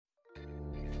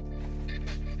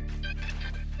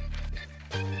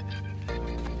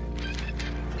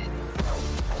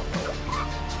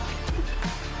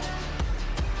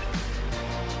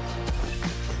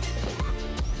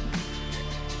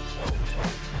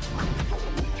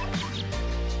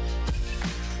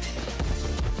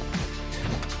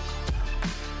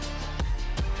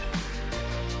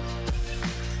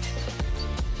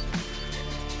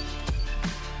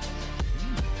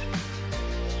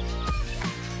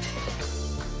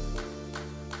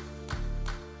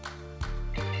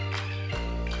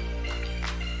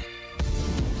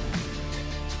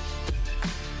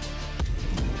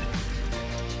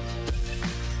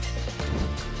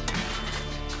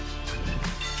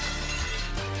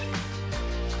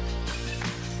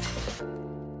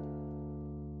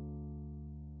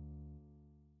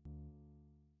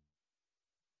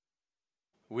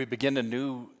We begin a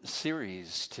new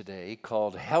series today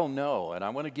called Hell No, and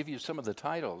I want to give you some of the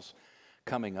titles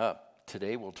coming up.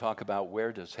 Today we'll talk about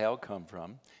where does hell come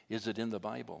from? Is it in the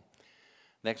Bible?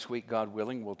 Next week, God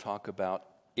willing, we'll talk about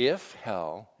if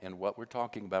hell, and what we're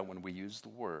talking about when we use the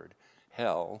word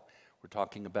hell. We're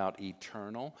talking about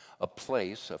eternal, a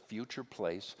future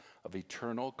place of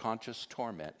eternal conscious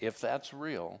torment. If that's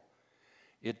real,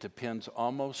 it depends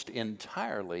almost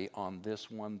entirely on this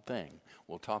one thing.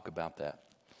 We'll talk about that.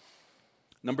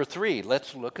 Number 3,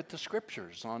 let's look at the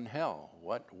scriptures on hell.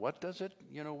 What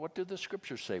do the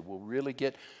scriptures say? We'll really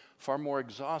get far more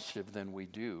exhaustive than we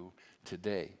do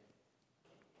today.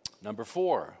 Number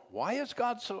 4, why is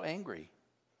God so angry?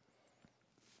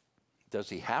 Does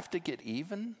he have to get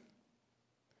even?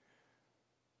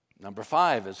 Number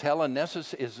 5, is hell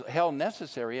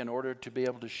necessary in order to be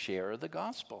able to share the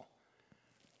gospel?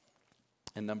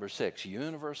 And number 6,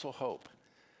 universal hope,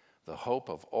 the hope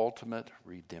of ultimate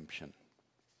redemption.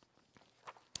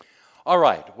 All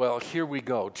right, well, here we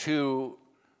go. To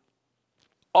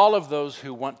all of those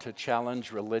who want to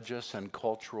challenge religious and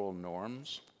cultural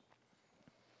norms,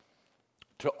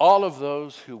 to all of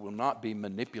those who will not be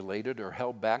manipulated or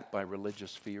held back by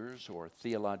religious fears or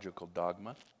theological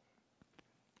dogma,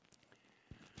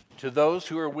 to those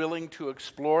who are willing to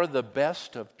explore the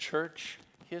best of church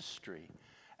history,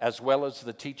 as well as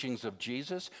the teachings of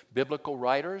Jesus, biblical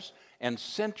writers, and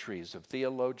centuries of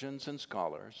theologians and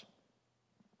scholars,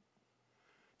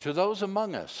 to those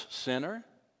among us, sinner,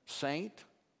 saint,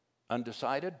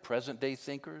 undecided, present-day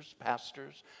thinkers,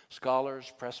 pastors,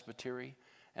 scholars, presbytery,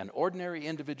 and ordinary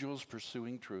individuals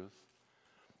pursuing truth,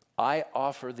 I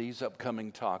offer these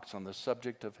upcoming talks on the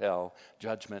subject of hell,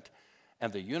 judgment,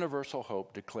 and the universal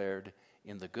hope declared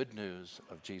in the good news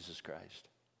of Jesus Christ.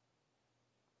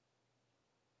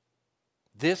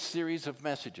 This series of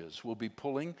messages will be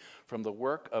pulling from the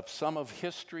work of some of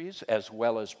history's as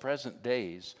well as present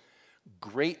day's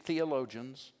great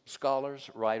theologians,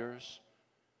 scholars, writers,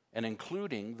 and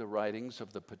including the writings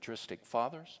of the patristic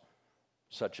fathers,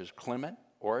 such as Clement,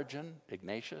 Origen,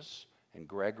 Ignatius, and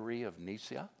Gregory of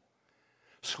Nyssa,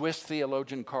 Swiss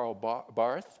theologian Karl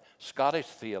Barth, Scottish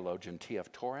theologian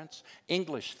TF Torrance,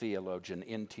 English theologian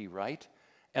NT Wright,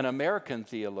 and American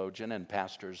theologian and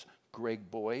pastors Gregory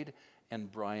Boyd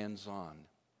and Brian Zahnd.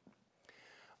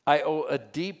 I owe a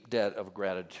deep debt of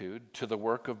gratitude to the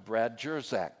work of Brad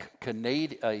Jersak,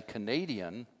 a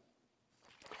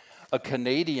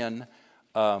Canadian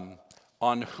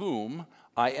on whom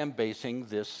I am basing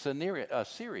this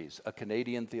series, a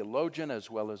Canadian theologian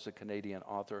as well as a Canadian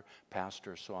author,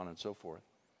 pastor, so on and so forth,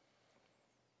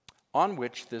 on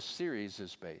which this series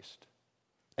is based.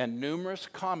 And numerous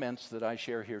comments that I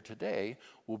share here today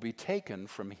will be taken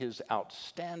from his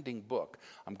outstanding book.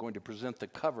 I'm going to present the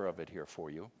cover of it here for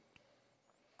you.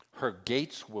 Her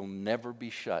Gates Will Never Be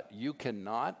Shut. You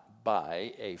cannot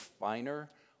buy a finer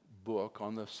book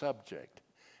on the subject.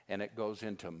 And it goes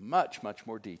into much, much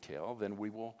more detail than we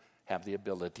will have the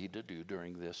ability to do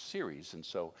during this series. And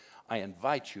so I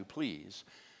invite you, please,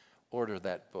 order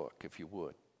that book if you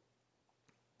would.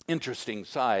 Interesting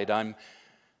side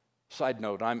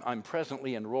note, I'm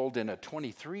presently enrolled in a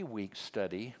 23-week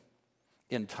study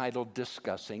entitled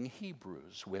Discussing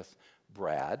Hebrews with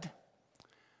Brian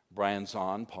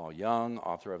Zahnd, Paul Young,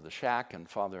 author of The Shack, and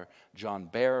Father John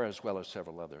Baer, as well as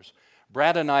several others.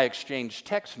 Brad and I exchanged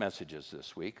text messages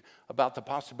this week about the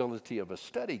possibility of a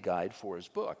study guide for his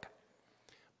book,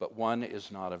 but one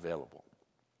is not available.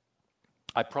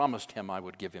 I promised him I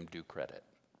would give him due credit.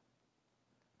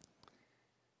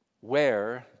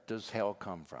 Where does hell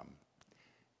come from?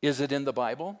 Is it in the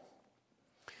Bible?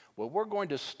 Well, we're going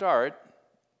to start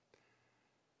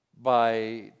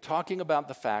by talking about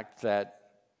the fact that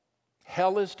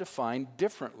hell is defined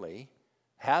differently,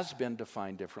 has been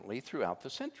defined differently throughout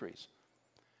the centuries.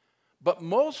 But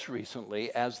most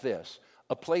recently as this,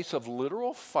 a place of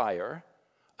literal fire,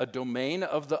 a domain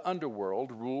of the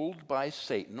underworld ruled by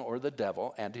Satan or the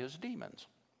devil and his demons.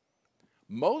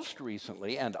 Most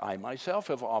recently, and I myself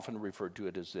have often referred to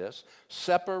it as this,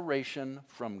 separation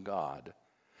from God,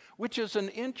 which is an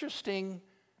interesting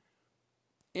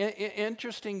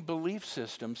belief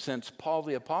system, since Paul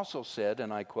the Apostle said,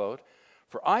 and I quote,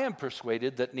 "For I am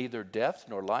persuaded that neither death,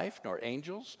 nor life, nor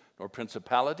angels, nor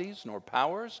principalities, nor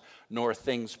powers, nor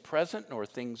things present, nor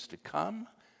things to come,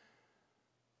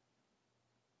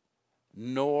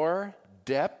 nor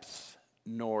depth,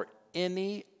 nor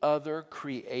any other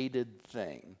created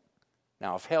thing."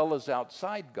 Now, if hell is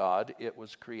outside God, it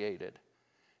was created.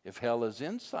 If hell is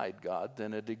inside God,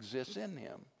 then it exists in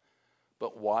him.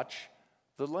 But watch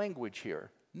the language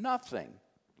here. Nothing.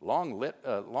 Long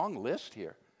list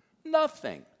here.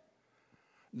 Nothing.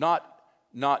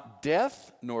 Not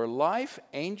death, nor life,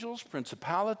 angels,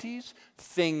 principalities,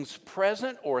 things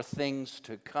present or things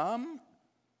to come,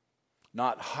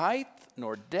 not height,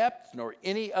 nor depth, nor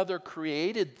any other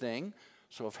created thing.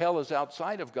 So if hell is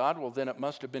outside of God, well, then it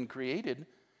must have been created,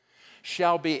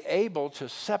 shall be able to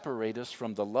separate us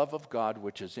from the love of God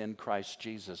which is in Christ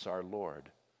Jesus our Lord.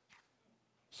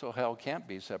 So hell can't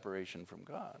be separation from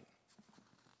God.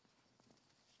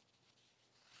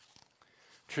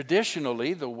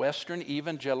 Traditionally, the Western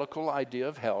evangelical idea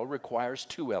of hell requires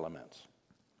two elements: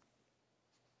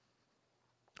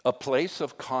 a place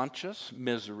of conscious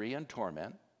misery and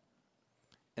torment,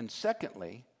 and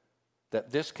secondly,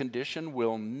 that this condition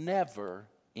will never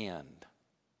end.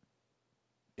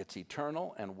 It's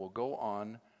eternal and will go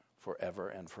on forever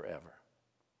and forever.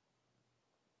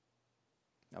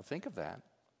 Now think of that.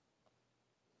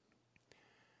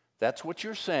 That's what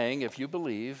you're saying if you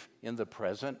believe in the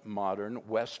present modern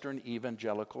Western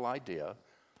evangelical idea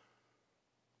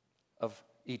of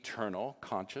eternal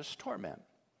conscious torment.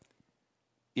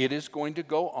 It is going to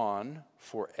go on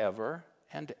forever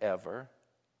and ever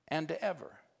and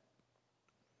ever.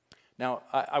 Now,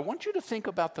 I want you to think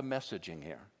about the messaging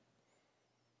here.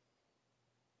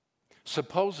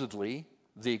 Supposedly,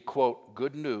 the, quote,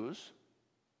 good news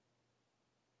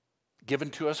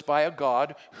given to us by a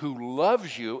God who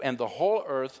loves you and the whole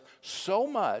earth so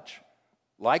much,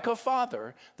 like a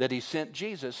father, that he sent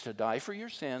Jesus to die for your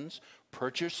sins,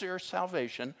 purchase your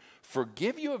salvation,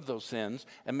 forgive you of those sins,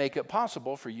 and make it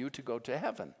possible for you to go to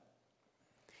heaven.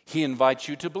 He invites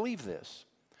you to believe this.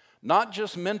 Not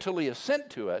just mentally assent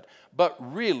to it, but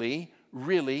really,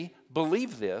 really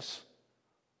believe this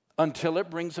until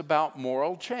it brings about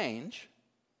moral change.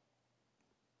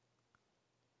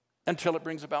 Until it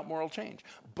brings about moral change.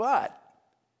 But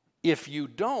if you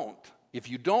don't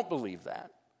believe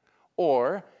that,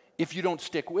 or if you don't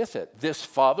stick with it, this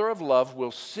Father of love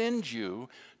will send you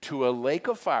to a lake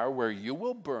of fire where you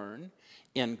will burn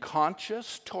in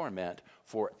conscious torment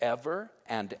forever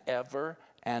and ever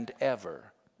and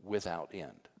ever without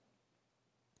end.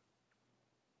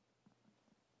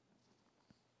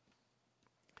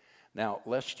 Now,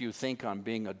 lest you think I'm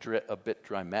being a bit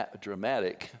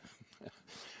dramatic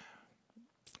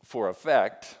for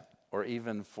effect, or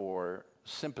even for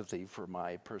sympathy for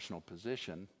my personal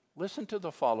position, listen to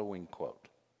the following quote.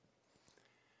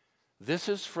 This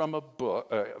is from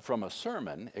a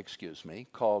sermon,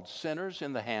 called "Sinners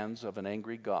in the Hands of an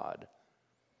Angry God"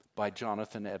 by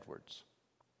Jonathan Edwards.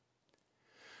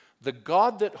 The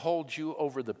God that holds you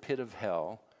over the pit of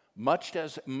hell, much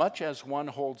as one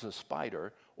holds a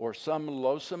spider or some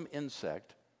loathsome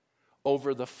insect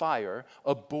over the fire,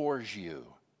 abhors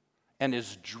you and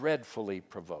is dreadfully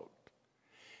provoked.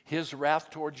 His wrath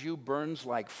towards you burns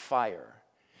like fire.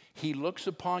 He looks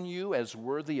upon you as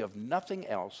worthy of nothing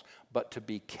else but to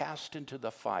be cast into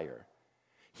the fire.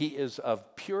 He is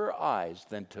of purer eyes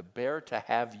than to bear to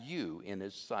have you in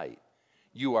his sight.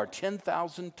 You are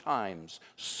 10,000 times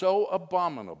so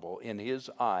abominable in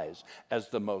his eyes as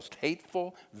the most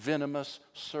hateful, venomous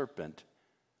serpent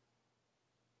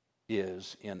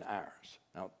is in ours.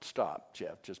 Now stop,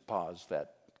 Jeff. Just pause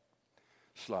that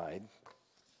slide.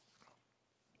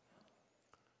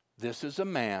 This is a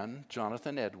man,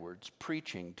 Jonathan Edwards,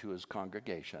 preaching to his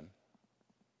congregation.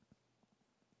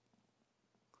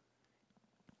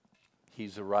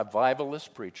 He's a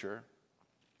revivalist preacher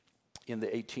in the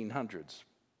 1800s.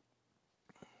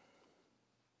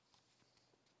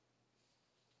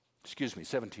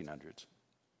 1700s.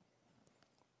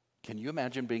 Can you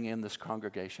imagine being in this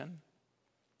congregation?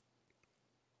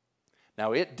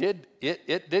 Now it did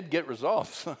get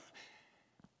results.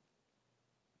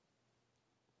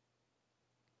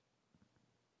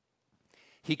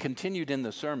 He continued in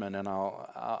the sermon, and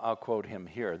I'll quote him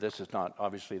here. This is not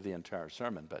obviously the entire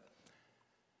sermon, but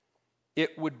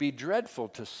it would be dreadful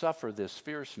to suffer this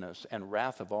fierceness and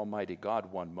wrath of Almighty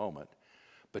God one moment,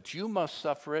 but you must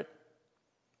suffer it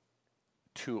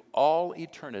to all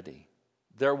eternity.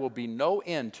 There will be no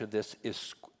end to this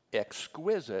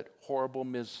exquisite, horrible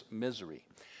misery.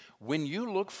 When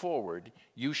you look forward,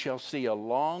 you shall see a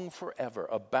long forever,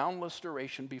 a boundless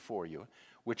duration before you,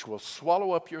 which will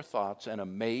swallow up your thoughts and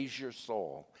amaze your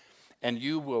soul, and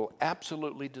you will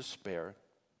absolutely despair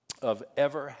of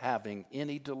ever having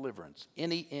any deliverance,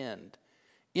 any end,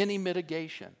 any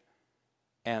mitigation,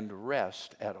 and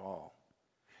rest at all.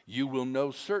 You will know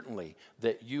certainly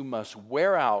that you must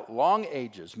wear out long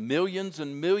ages, millions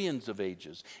and millions of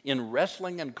ages, in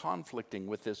wrestling and conflicting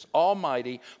with this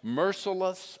almighty,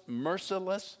 merciless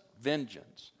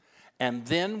vengeance. And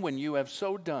then when you have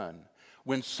so done,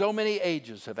 when so many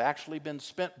ages have actually been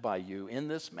spent by you in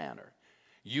this manner,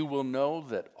 You will know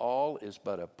that all is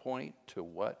but a point to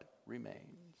what remains.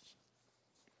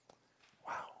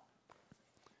 Wow.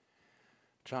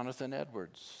 Jonathan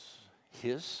Edwards,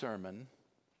 his sermon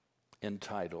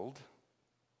entitled,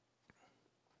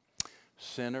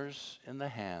 Sinners in the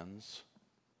Hands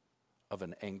of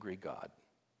an Angry God.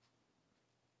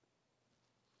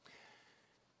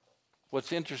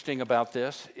 What's interesting about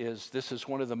this is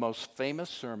one of the most famous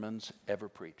sermons ever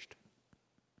preached.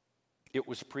 It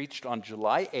was preached on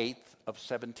July 8th of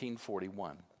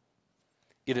 1741.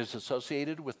 It is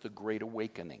associated with the Great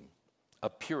Awakening, a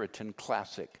Puritan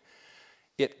classic.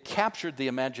 It captured the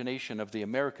imagination of the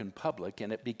American public,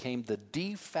 and it became the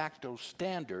de facto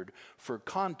standard for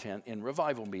content in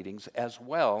revival meetings, as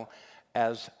well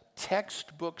as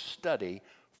textbook study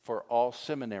for all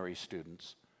seminary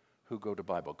students who go to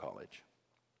Bible college.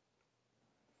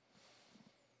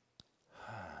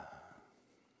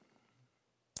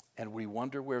 And we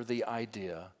wonder where the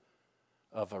idea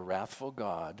of a wrathful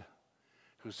God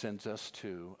who sends us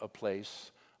to a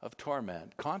place of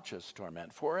torment, conscious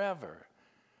torment, forever,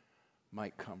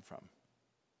 might come from.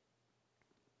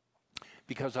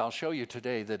 Because I'll show you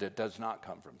today that it does not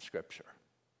come from Scripture.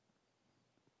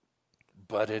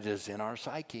 But it is in our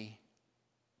psyche.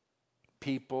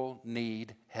 People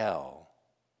need hell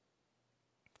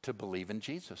to believe in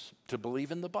Jesus, to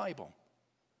believe in the Bible.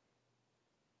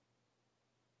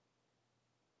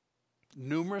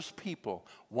 Numerous people,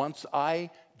 once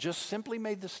I just simply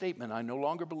made the statement, I no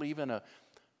longer believe in an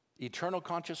eternal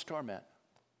conscious torment,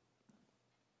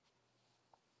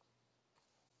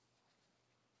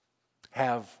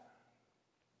 have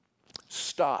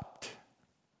stopped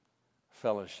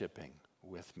fellowshipping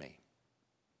with me.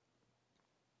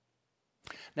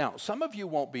 Now, some of you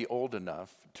won't be old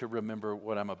enough to remember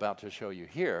what I'm about to show you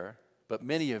here, but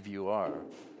many of you are.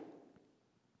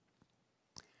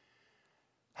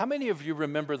 How many of you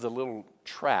remember the little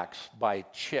tracts by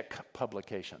Chick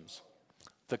Publications?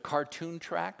 The cartoon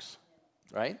tracts,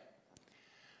 right?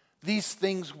 These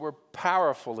things were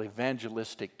powerful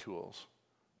evangelistic tools,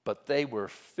 but they were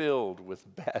filled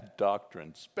with bad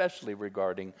doctrine, especially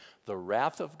regarding the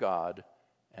wrath of God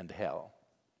and hell.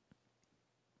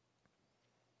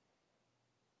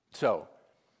 So,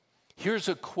 here's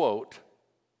a quote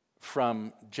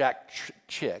from Jack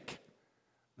Chick,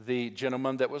 the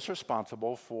gentleman that was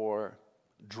responsible for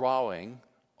drawing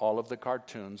all of the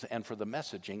cartoons and for the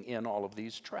messaging in all of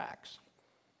these tracts.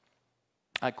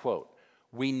 I quote,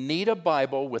 "We need a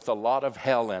Bible with a lot of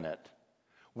hell in it.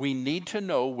 We need to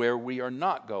know where we are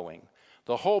not going.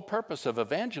 The whole purpose of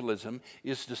evangelism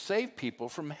is to save people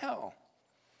from hell.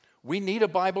 We need a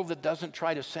Bible that doesn't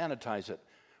try to sanitize it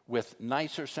with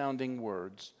nicer sounding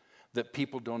words that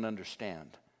people don't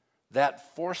understand.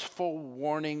 That forceful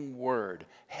warning word,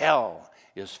 hell,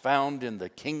 is found in the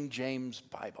King James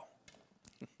Bible."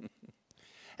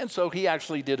 And so he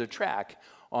actually did a track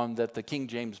on that the King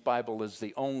James Bible is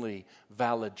the only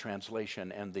valid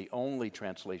translation and the only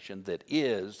translation that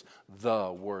is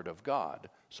the Word of God.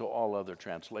 So all other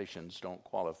translations don't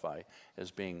qualify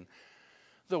as being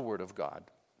the Word of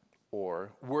God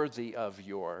or worthy of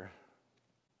your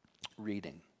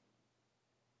reading.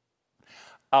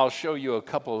 I'll show you a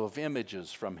couple of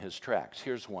images from his tracts.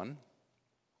 Here's one.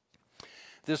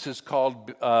 This is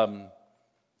called,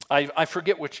 I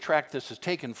forget which tract this is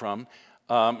taken from.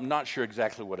 I'm not sure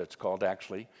exactly what it's called,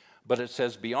 actually. But it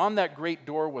says, "Beyond that great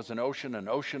door was an ocean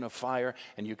of fire."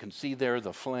 And you can see there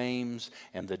the flames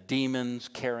and the demons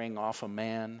carrying off a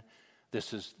man.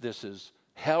 This is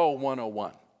Hell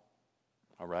 101.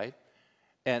 All right?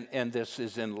 And this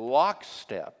is in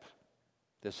lockstep.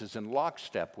 This is in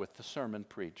lockstep with the sermon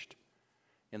preached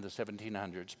in the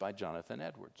 1700s by Jonathan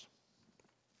Edwards.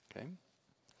 Okay?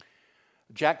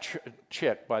 Jack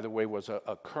Chick, by the way, was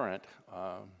a current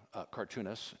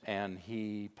cartoonist, and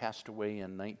he passed away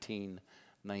in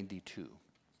 1992.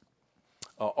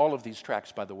 All of these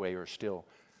tracts, by the way, are still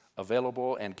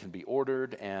available and can be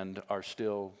ordered and are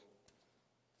still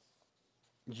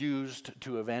used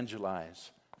to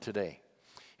evangelize today.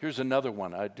 Here's another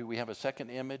one. Do we have a second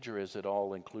image, or is it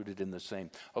all included in the same?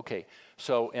 Okay,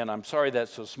 so, and I'm sorry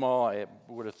that's so small.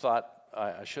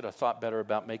 I should have thought better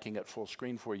about making it full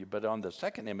screen for you. But on the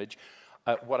second image,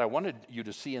 what I wanted you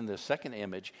to see in the second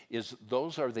image is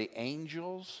those are the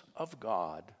angels of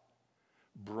God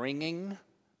bringing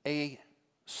a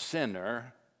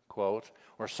sinner, quote,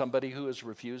 or somebody who has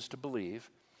refused to believe,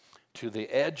 to the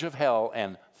edge of hell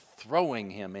and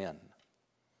throwing him in.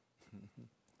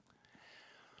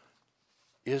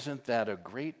 Isn't that a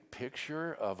great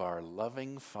picture of our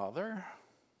loving Father?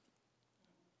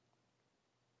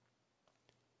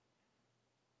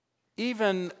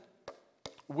 Even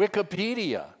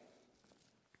Wikipedia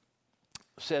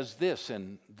says this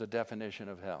in the definition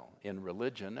of hell. In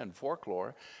religion and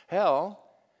folklore, hell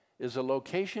is a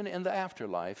location in the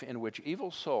afterlife in which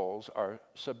evil souls are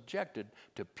subjected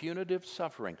to punitive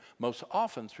suffering, most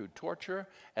often through torture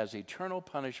as eternal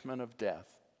punishment of death.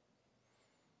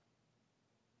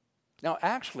 Now,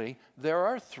 actually, there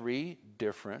are three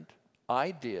different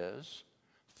ideas,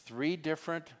 three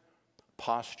different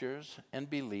postures and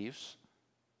beliefs,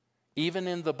 even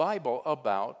in the Bible,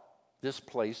 about this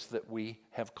place that we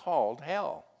have called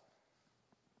hell.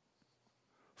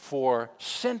 For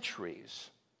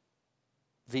centuries,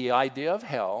 the idea of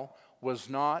hell was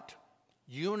not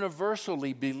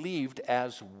universally believed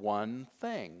as one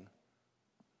thing.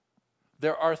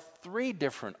 There are three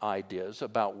different ideas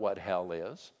about what hell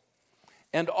is,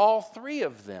 and all three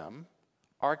of them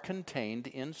are contained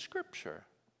in Scripture.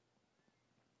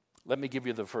 Let me give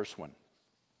you the first one.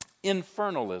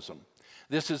 Infernalism.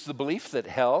 This is the belief that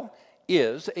hell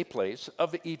is a place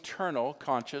of eternal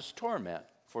conscious torment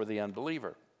for the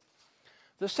unbeliever.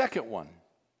 The second one,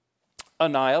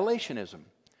 annihilationism.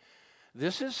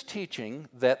 This is teaching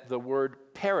that the word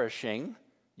perishing,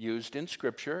 used in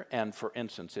Scripture, and for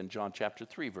instance in John chapter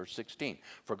 3, verse 16,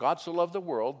 for God so loved the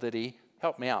world that he,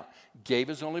 help me out, gave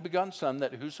his only begotten Son,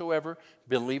 that whosoever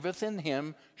believeth in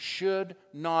him should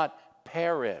not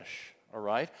perish. All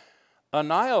right?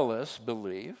 Annihilists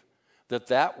believe that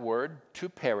that word, to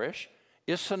perish,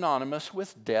 is synonymous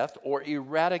with death or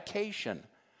eradication,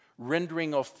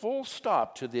 rendering a full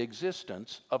stop to the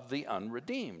existence of the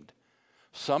unredeemed.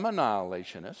 Some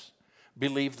annihilationists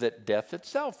believe that death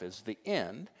itself is the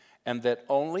end, and that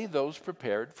only those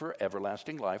prepared for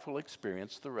everlasting life will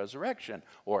experience the resurrection,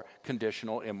 or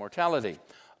conditional immortality.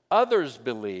 Others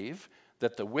believe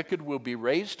that the wicked will be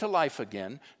raised to life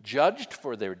again, judged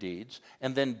for their deeds,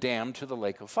 and then damned to the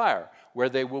lake of fire, where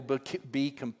they will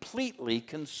be completely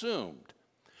consumed.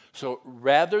 So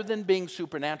rather than being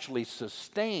supernaturally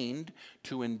sustained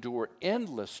to endure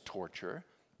endless torture,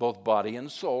 both body and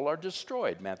soul are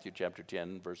destroyed. Matthew chapter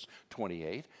 10, verse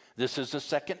 28. This is the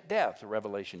second death,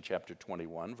 Revelation chapter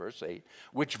 21, verse 8,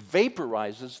 which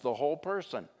vaporizes the whole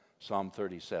person, Psalm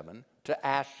 37, to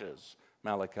ashes,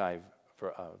 Malachi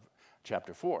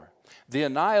chapter 4. The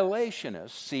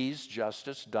annihilationist sees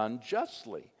justice done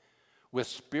justly, with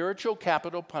spiritual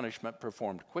capital punishment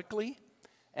performed quickly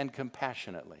and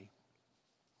compassionately.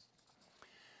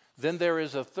 Then there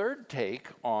is a third take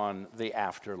on the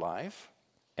afterlife,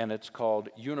 and it's called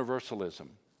universalism.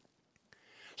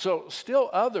 So still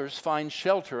others find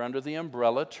shelter under the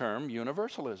umbrella term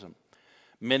universalism.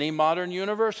 Many modern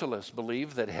universalists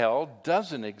believe that hell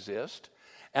doesn't exist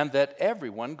and that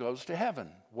everyone goes to heaven,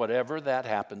 whatever that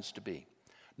happens to be.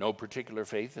 No particular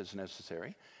faith is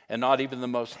necessary, and not even the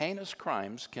most heinous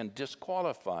crimes can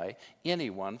disqualify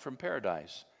anyone from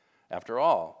paradise. After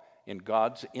all, in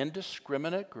God's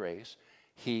indiscriminate grace,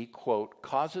 he, quote,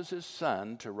 causes his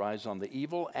sun to rise on the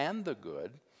evil and the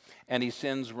good, and he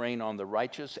sends rain on the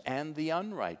righteous and the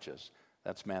unrighteous.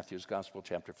 That's Matthew's Gospel,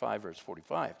 chapter 5, verse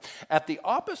 45. At the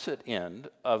opposite end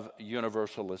of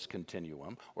universalist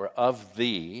continuum, or of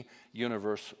the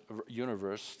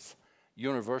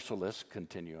universalist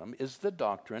continuum, is the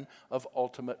doctrine of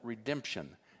ultimate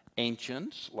redemption.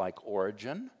 Ancients like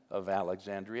Origen of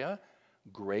Alexandria,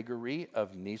 Gregory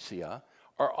of Nyssa,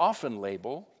 are often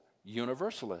labeled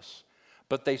universalists,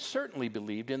 but they certainly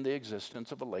believed in the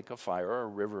existence of a lake of fire or a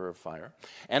river of fire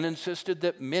and insisted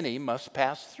that many must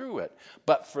pass through it.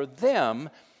 But for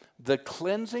them, the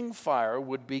cleansing fire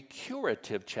would be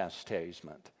curative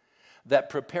chastisement that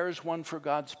prepares one for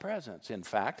God's presence. In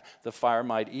fact, the fire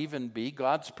might even be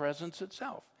God's presence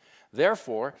itself.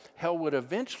 Therefore, hell would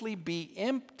eventually be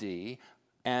empty,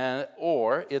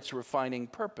 or its refining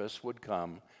purpose would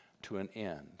come to an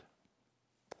end.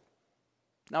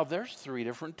 Now, there's three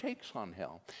different takes on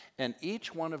hell, and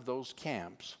each one of those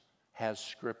camps has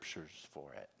scriptures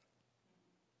for it.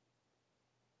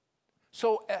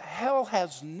 So hell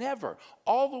has never,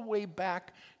 all the way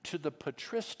back to the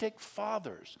patristic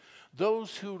fathers,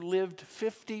 those who lived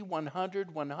 50,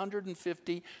 100,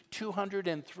 150, 200,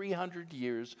 and 300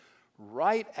 years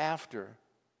right after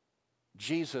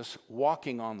Jesus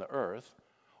walking on the earth,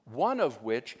 one of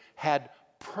which had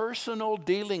personal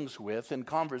dealings with and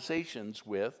conversations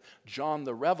with John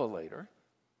the Revelator,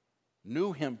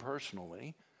 knew him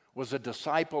personally, was a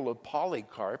disciple of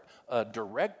Polycarp, a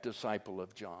direct disciple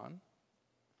of John.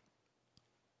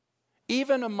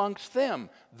 Even amongst them,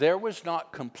 there was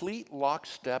not complete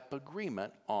lockstep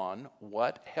agreement on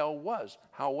what hell was.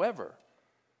 However,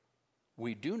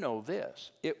 we do know this: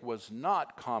 it was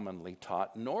not commonly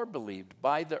taught nor believed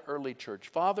by the early church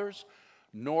fathers,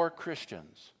 nor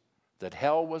Christians that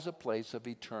hell was a place of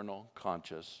eternal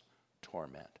conscious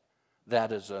torment.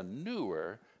 That is a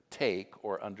newer take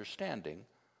or understanding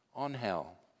on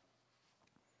hell.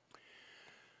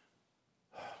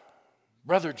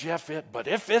 Brother Jeff, but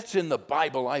if it's in the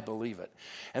Bible, I believe it.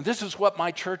 And this is what my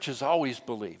church has always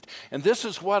believed. And this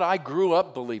is what I grew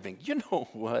up believing. You know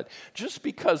what? Just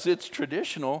because it's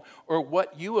traditional or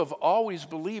what you have always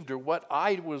believed or what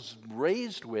I was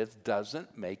raised with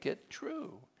doesn't make it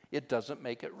true. It doesn't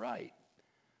make it right.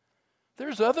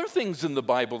 There's other things in the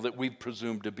Bible that we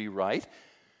presume to be right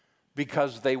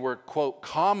because they were, quote,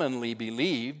 commonly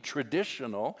believed,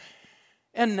 traditional,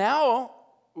 and now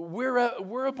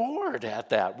we're aboard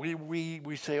at that.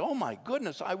 We say, oh my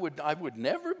goodness, I would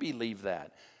never believe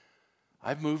that.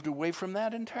 I've moved away from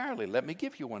that entirely. Let me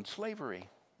give you one, slavery.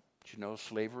 Did you know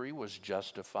slavery was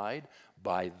justified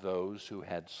by those who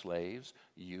had slaves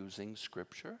using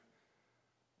Scripture?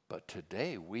 But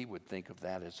today we would think of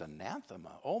that as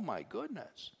anathema. Oh my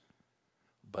goodness.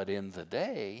 But in the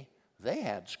day, they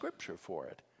had Scripture for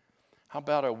it. How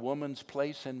about a woman's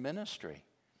place in ministry?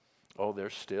 Oh,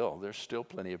 there's still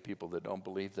plenty of people that don't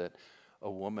believe that a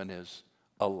woman is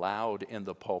allowed in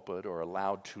the pulpit or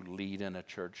allowed to lead in a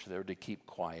church. They're to keep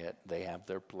quiet. They have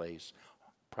their place,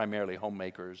 primarily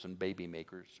homemakers and baby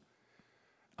makers.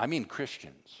 I mean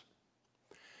Christians.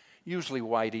 Usually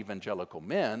white evangelical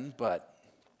men, but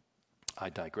I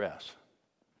digress.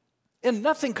 And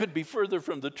nothing could be further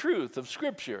from the truth of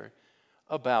Scripture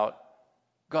about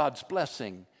God's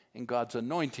blessing and God's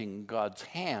anointing, God's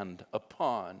hand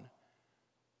upon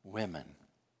women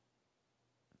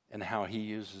and how He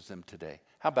uses them today.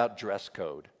 How about dress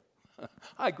code?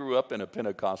 I grew up in a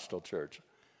Pentecostal church.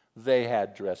 They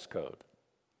had dress code.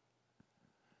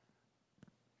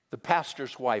 The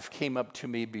pastor's wife came up to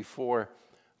me before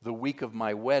the week of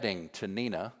my wedding to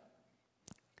Nina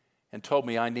and told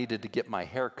me I needed to get my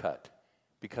hair cut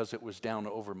because it was down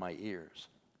over my ears.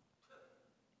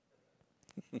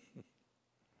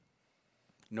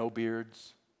 No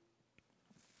beards,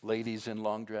 ladies in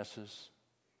long dresses,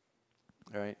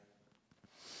 right?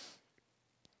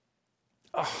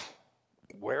 Oh,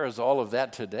 where is all of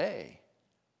that today?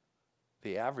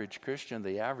 The average Christian,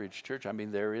 the average church, I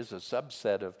mean, there is a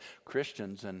subset of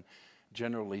Christians and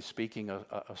generally speaking,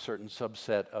 a certain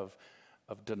subset of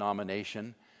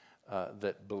denomination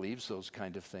that believes those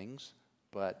kind of things,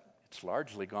 but it's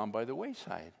largely gone by the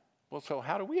wayside. Well, so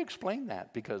how do we explain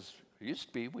that? Because it used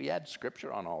to be we had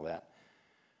Scripture on all that.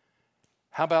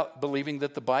 How about believing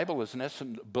that the Bible is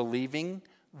necessary? Believing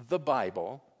the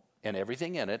Bible and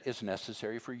everything in it is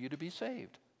necessary for you to be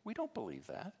saved. We don't believe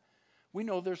that. We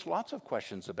know there's lots of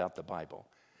questions about the Bible.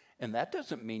 And that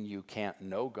doesn't mean you can't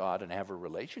know God and have a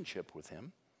relationship with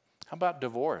Him. How about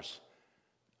divorce?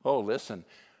 Oh, listen,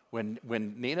 when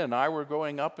Nina and I were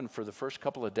growing up and for the first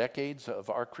couple of decades of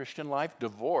our Christian life,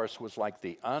 divorce was like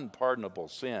the unpardonable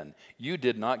sin. You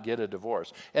did not get a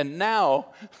divorce. And now,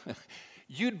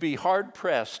 you'd be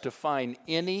hard-pressed to find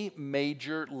any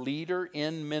major leader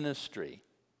in ministry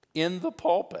in the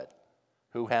pulpit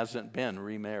who hasn't been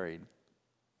remarried.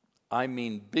 I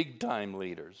mean big-time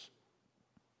leaders.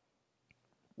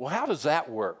 Well, how does that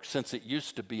work since it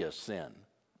used to be a sin?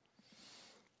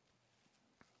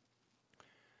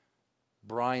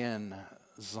 Brian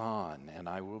Zahnd, and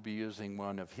I will be using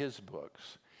one of his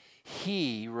books,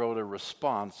 he wrote a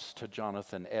response to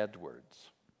Jonathan Edwards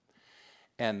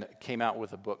and came out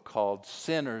with a book called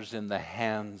Sinners in the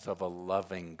Hands of a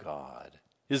Loving God.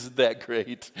 Isn't that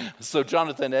great? So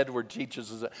Jonathan Edwards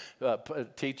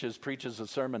preaches a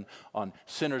sermon on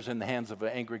sinners in the hands of an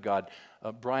angry God.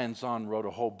 Brian Zahnd wrote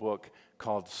a whole book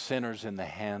called Sinners in the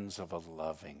Hands of a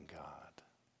Loving God.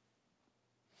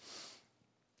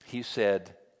 He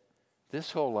said,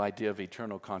 this whole idea of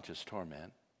eternal conscious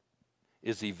torment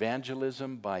is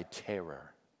evangelism by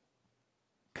terror,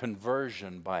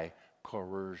 conversion by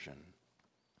coercion.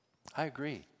 I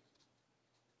agree.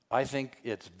 I think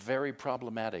it's very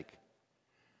problematic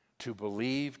to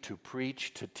believe, to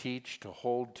preach, to teach, to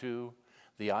hold to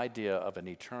the idea of an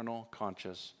eternal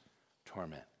conscious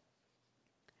torment.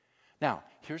 Now,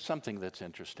 here's something that's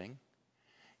interesting.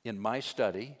 In my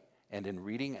study and in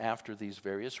reading after these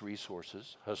various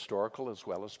resources, historical as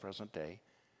well as present day,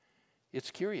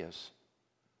 it's curious.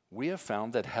 We have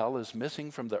found that hell is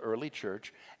missing from the early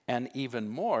church and even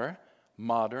more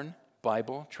modern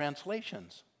Bible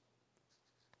translations.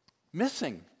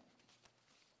 Missing.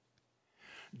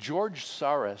 George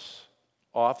Soros,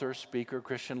 author, speaker,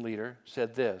 Christian leader,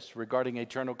 said this regarding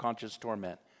eternal conscious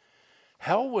torment.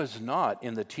 Hell was not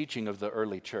in the teaching of the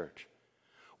early church.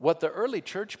 What the early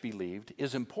church believed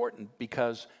is important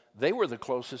because they were the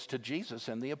closest to Jesus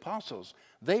and the apostles.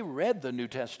 They read the New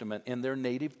Testament in their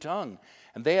native tongue,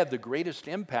 and they had the greatest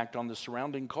impact on the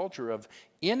surrounding culture of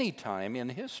any time in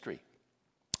history.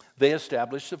 They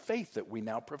established the faith that we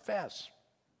now profess.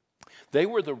 They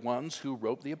were the ones who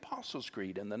wrote the Apostles'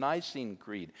 Creed and the Nicene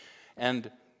Creed,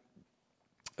 and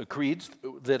creeds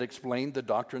that explained the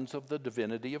doctrines of the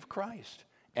divinity of Christ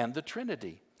and the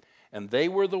Trinity. And they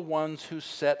were the ones who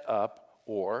set up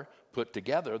or put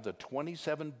together the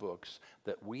 27 books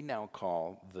that we now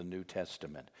call the New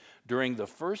Testament. During the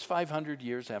first 500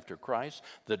 years after Christ,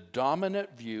 the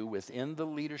dominant view within the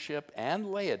leadership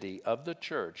and laity of the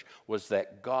church was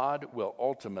that God will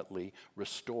ultimately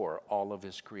restore all of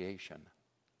his creation.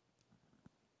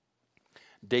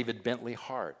 David Bentley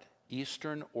Hart,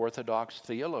 Eastern Orthodox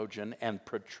theologian and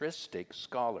patristic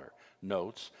scholar,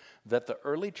 notes that the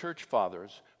early church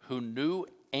fathers who knew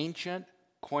ancient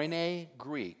Koine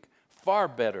Greek far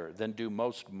better than do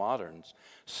most moderns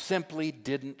simply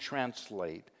didn't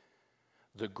translate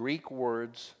the Greek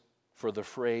words for the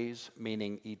phrase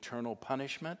meaning eternal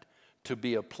punishment to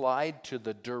be applied to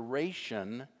the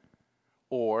duration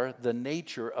or the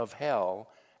nature of hell,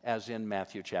 as in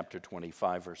Matthew chapter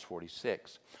 25, verse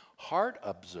 46. Hart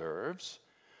observes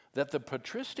that the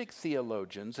patristic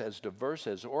theologians, as diverse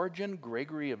as Origen,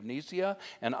 Gregory of Nyssa,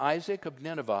 and Isaac of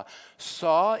Nineveh,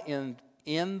 saw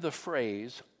in the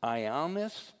phrase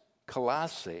Ionis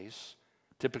Kalasses,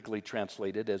 typically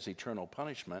translated as eternal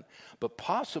punishment, but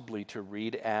possibly to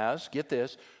read as, get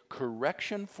this,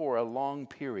 correction for a long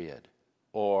period,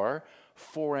 or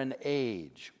for an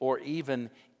age, or even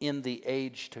in the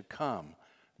age to come.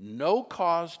 No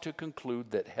cause to conclude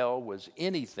that hell was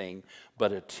anything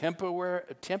but a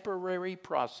temporary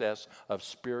process of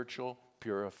spiritual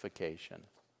purification.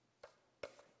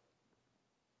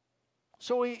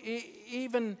 So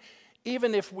even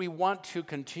if we want to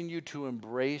continue to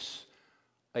embrace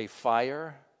a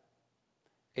fire,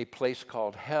 a place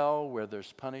called hell where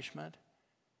there's punishment,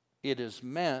 it is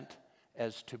meant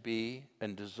as to be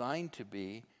and designed to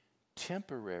be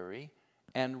temporary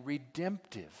and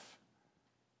redemptive.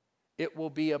 It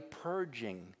will be a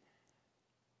purging,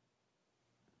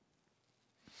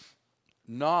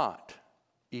 not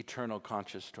eternal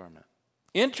conscious torment.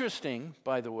 Interesting,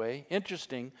 by the way,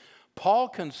 Paul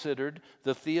considered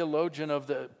to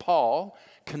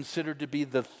be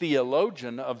the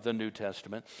theologian of the New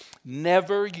Testament,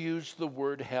 never used the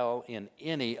word hell in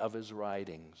any of his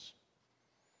writings.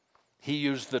 He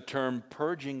used the term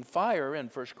purging fire in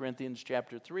 1 Corinthians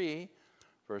chapter 3,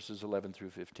 verses 11 through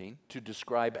 15, to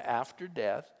describe after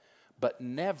death, but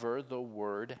never the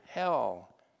word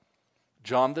hell.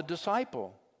 John the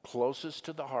disciple, closest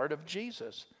to the heart of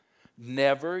Jesus,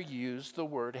 never used the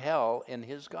word hell in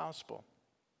his gospel.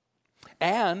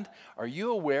 And are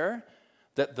you aware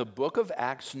that the book of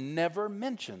Acts never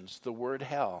mentions the word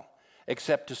hell,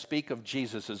 except to speak of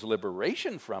Jesus'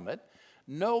 liberation from it?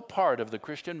 No part of the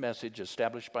Christian message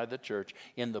established by the church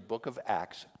in the book of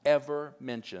Acts ever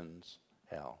mentions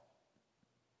hell.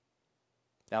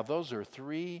 Now, those are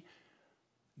three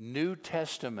New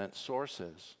Testament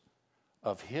sources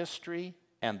of history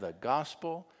and the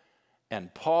gospel,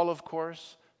 and Paul, of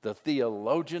course, the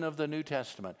theologian of the New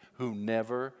Testament, who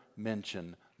never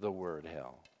mentioned the word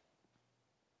hell.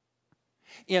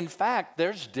 In fact,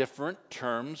 there's different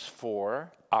terms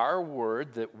for our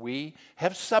word that we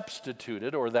have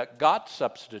substituted or that got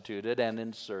substituted and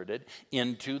inserted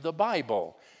into the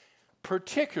Bible,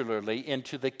 particularly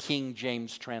into the King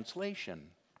James translation.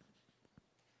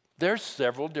 There's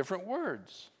several different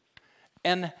words,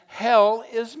 and hell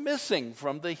is missing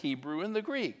from the Hebrew and the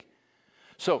Greek.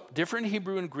 So different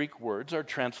Hebrew and Greek words are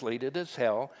translated as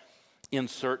hell in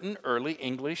certain early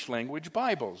English language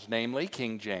Bibles, namely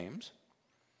King James.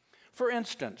 For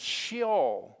instance,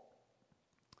 Sheol,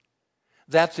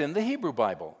 that's in the Hebrew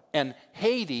Bible, and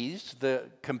Hades, the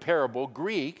comparable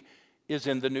Greek, is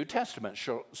in the New Testament.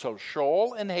 So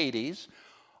Sheol and Hades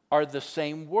are the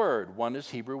same word. One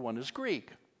is Hebrew, one is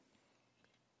Greek.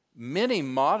 Many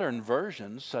modern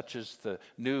versions, such as the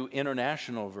New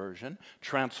International Version,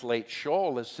 translate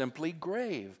Sheol as simply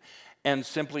grave and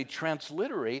simply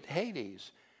transliterate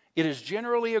Hades. It is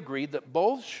generally agreed that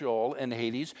both Sheol and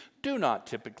Hades do not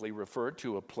typically refer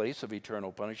to a place of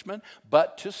eternal punishment,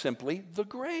 but to simply the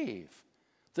grave,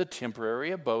 the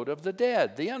temporary abode of the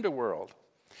dead, the underworld.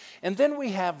 And then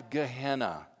we have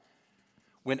Gehenna.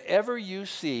 Whenever you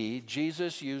see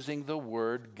Jesus using the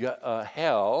word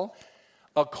hell,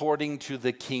 according to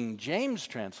the King James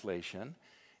translation,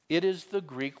 it is the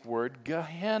Greek word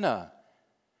Gehenna.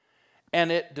 And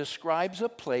it describes a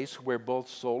place where both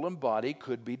soul and body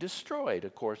could be destroyed.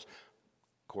 Of course,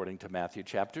 according to Matthew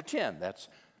chapter 10, that's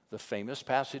the famous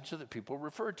passage that people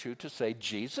refer to say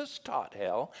Jesus taught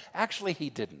hell. Actually, he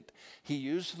didn't. He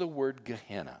used the word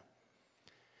Gehenna.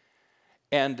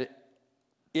 And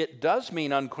it does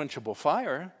mean unquenchable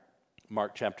fire,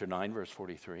 Mark chapter 9, verse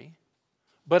 43.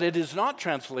 But it is not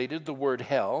translated the word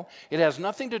hell. It has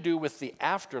nothing to do with the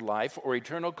afterlife or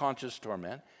eternal conscious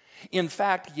torment. In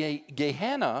fact,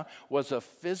 Gehenna was a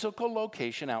physical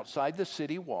location outside the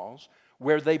city walls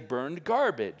where they burned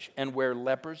garbage and where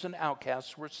lepers and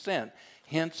outcasts were sent,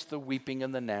 hence the weeping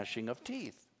and the gnashing of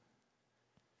teeth.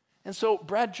 And so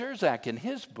Brad Jersak, in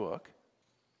his book,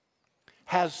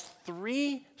 has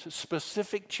 3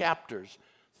 specific chapters,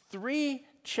 3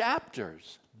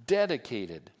 chapters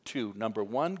dedicated to, number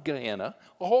 1, Gehenna,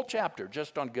 a whole chapter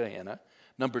just on Gehenna.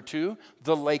 Number 2,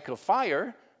 the lake of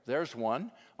fire, there's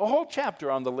one, a whole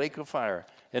chapter on the lake of fire.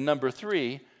 And number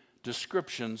 3,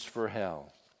 descriptions for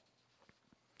hell.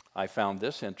 I found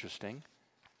this interesting.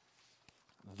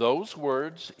 Those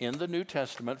words in the New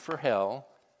Testament for hell,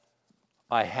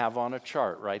 I have on a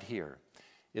chart right here.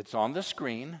 It's on the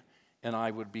screen, and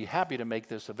I would be happy to make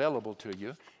this available to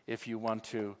you if you want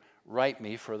to write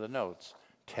me for the notes.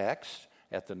 Text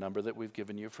at the number that we've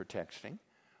given you for texting,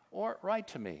 or write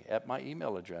to me at my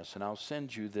email address, and I'll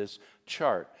send you this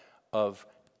chart of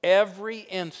every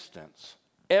instance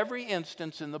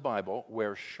in the Bible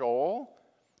where Sheol,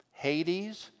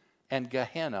 Hades, and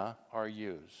Gehenna are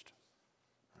used.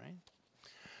 Right?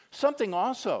 Something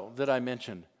also that I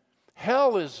mentioned,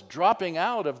 hell is dropping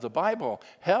out of the Bible.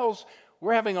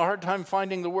 We're having a hard time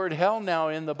finding the word hell now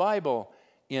in the Bible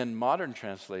in modern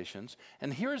translations.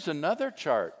 And here's another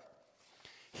chart.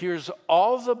 Here's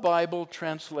all the Bible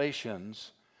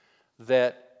translations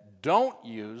that don't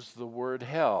use the word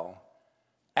hell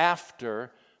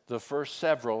after the first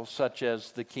several, such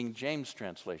as the King James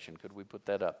translation. Could we put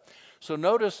that up? So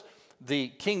notice the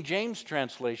King James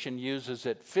translation uses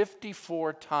it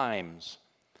 54 times.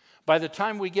 By the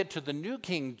time we get to the New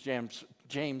King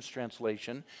James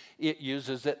translation, it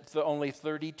uses it only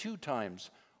 32 times,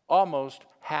 almost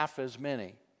half as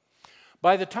many.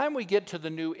 By the time we get to the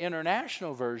New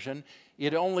International Version,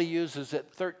 it only uses it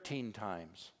 13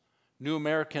 times. New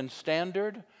American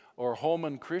Standard or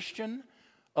Holman Christian,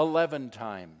 11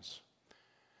 times.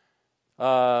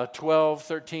 12,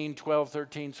 13, 12,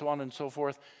 13, so on and so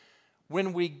forth.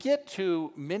 When we get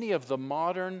to many of the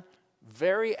modern,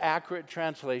 very accurate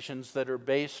translations that are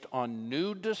based on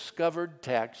new discovered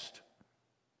text,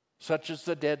 such as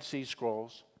the Dead Sea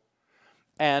Scrolls,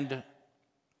 and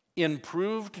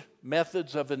improved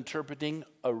methods of interpreting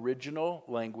original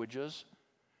languages,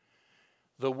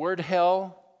 the word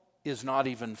hell is not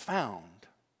even found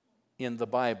in the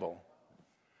Bible.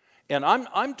 And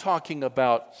I'm talking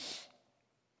about,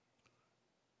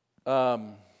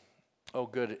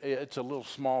 it's a little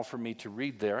small for me to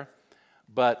read there,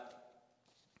 but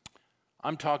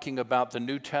I'm talking about the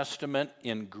New Testament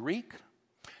in Greek,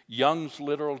 Young's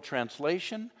literal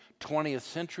translation, 20th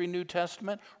century New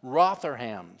Testament,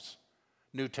 Rotherham's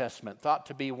New Testament, thought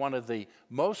to be one of the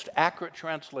most accurate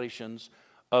translations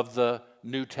of the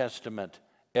New Testament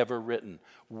ever written.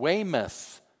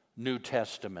 Weymouth's New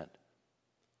Testament,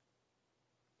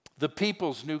 the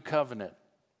People's New Covenant,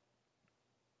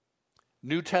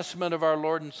 New Testament of our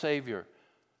Lord and Savior,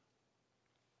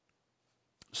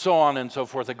 so on and so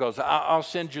forth it goes. I'll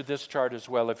send you this chart as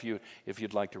well if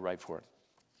you'd like to write for it.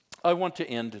 I want to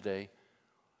end today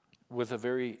with a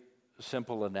very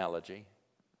simple analogy,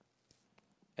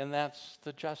 and that's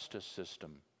the justice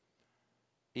system,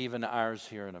 even ours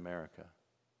here in America.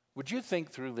 Would you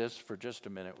think through this for just a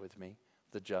minute with me,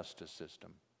 the justice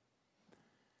system?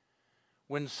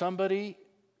 When somebody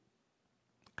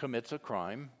commits a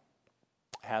crime,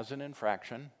 has an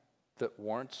infraction that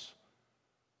warrants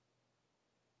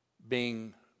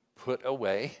being put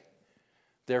away,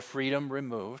 their freedom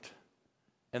removed,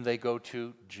 and they go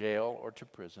to jail or to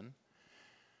prison,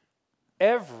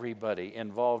 everybody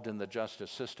involved in the justice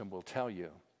system will tell you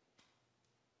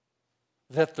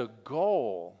that the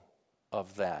goal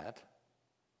of that,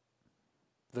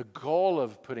 the goal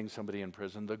of putting somebody in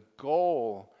prison, the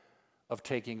goal of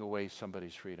taking away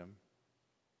somebody's freedom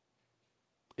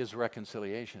is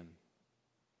reconciliation.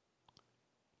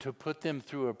 To put them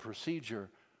through a procedure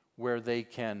where they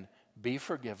can be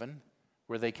forgiven,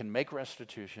 where they can make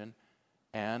restitution,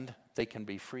 and they can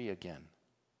be free again.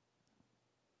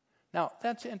 Now,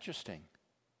 that's interesting.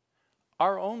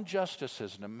 Our own justice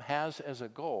system has as a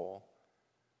goal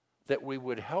that we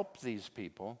would help these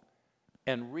people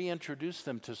and reintroduce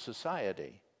them to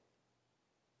society.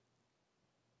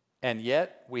 And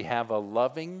yet, we have a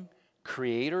loving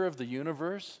creator of the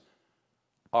universe,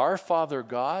 our Father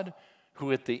God,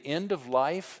 who at the end of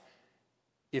life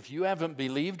if you haven't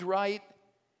believed right,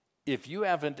 if you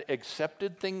haven't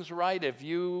accepted things right, if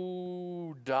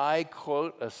you die,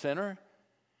 quote, a sinner,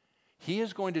 he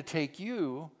is going to take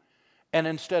you, and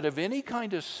instead of any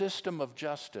kind of system of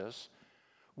justice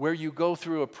where you go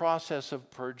through a process of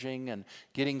purging and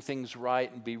getting things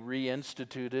right and be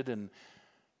reinstituted and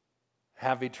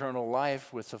have eternal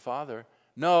life with the Father,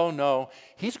 no,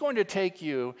 he's going to take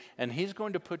you and he's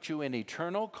going to put you in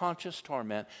eternal conscious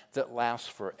torment that lasts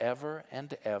forever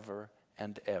and ever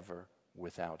and ever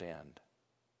without end.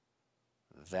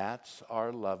 That's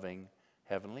our loving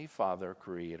Heavenly Father,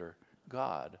 Creator,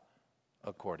 God,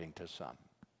 according to some.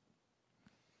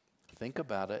 Think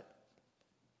about it.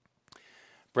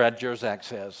 Brad Jersak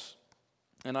says,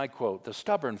 and I quote, "The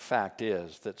stubborn fact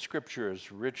is that Scripture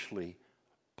is richly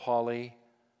polyphonic.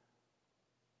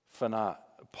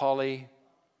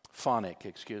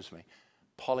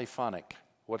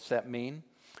 What's that mean?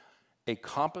 A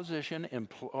composition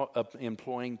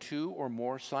employing two or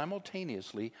more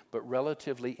simultaneously but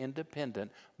relatively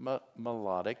independent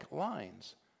melodic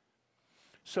lines."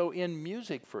 So in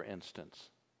music, for instance,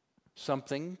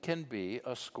 something can be,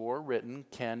 a score written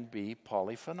can be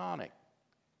polyphonic.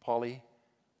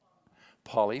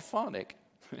 Polyphonic.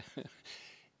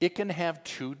 It can have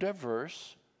two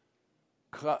diverse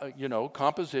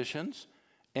compositions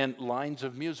and lines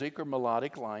of music or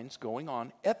melodic lines going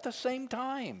on at the same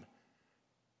time.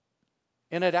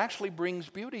 And it actually brings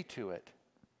beauty to it.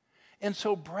 And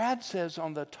so Brad says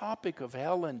on the topic of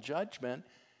hell and judgment,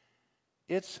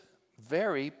 it's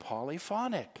very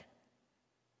polyphonic,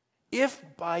 if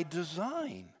by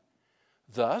design.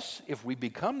 Thus, if we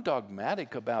become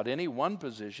dogmatic about any one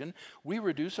position, we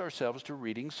reduce ourselves to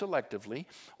reading selectively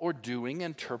or doing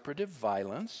interpretive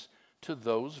violence to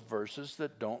those verses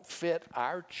that don't fit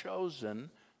our chosen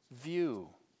view.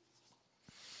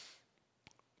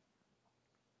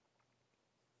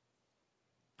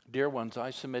 Dear ones,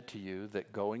 I submit to you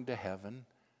that going to heaven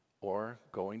or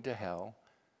going to hell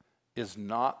is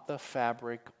not the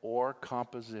fabric or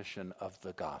composition of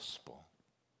the gospel.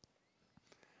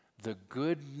 The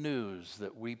good news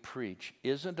that we preach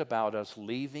isn't about us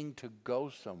leaving to go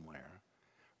somewhere.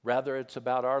 Rather, it's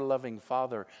about our loving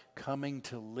Father coming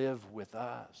to live with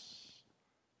us.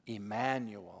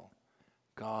 Emmanuel,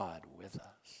 God with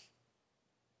us.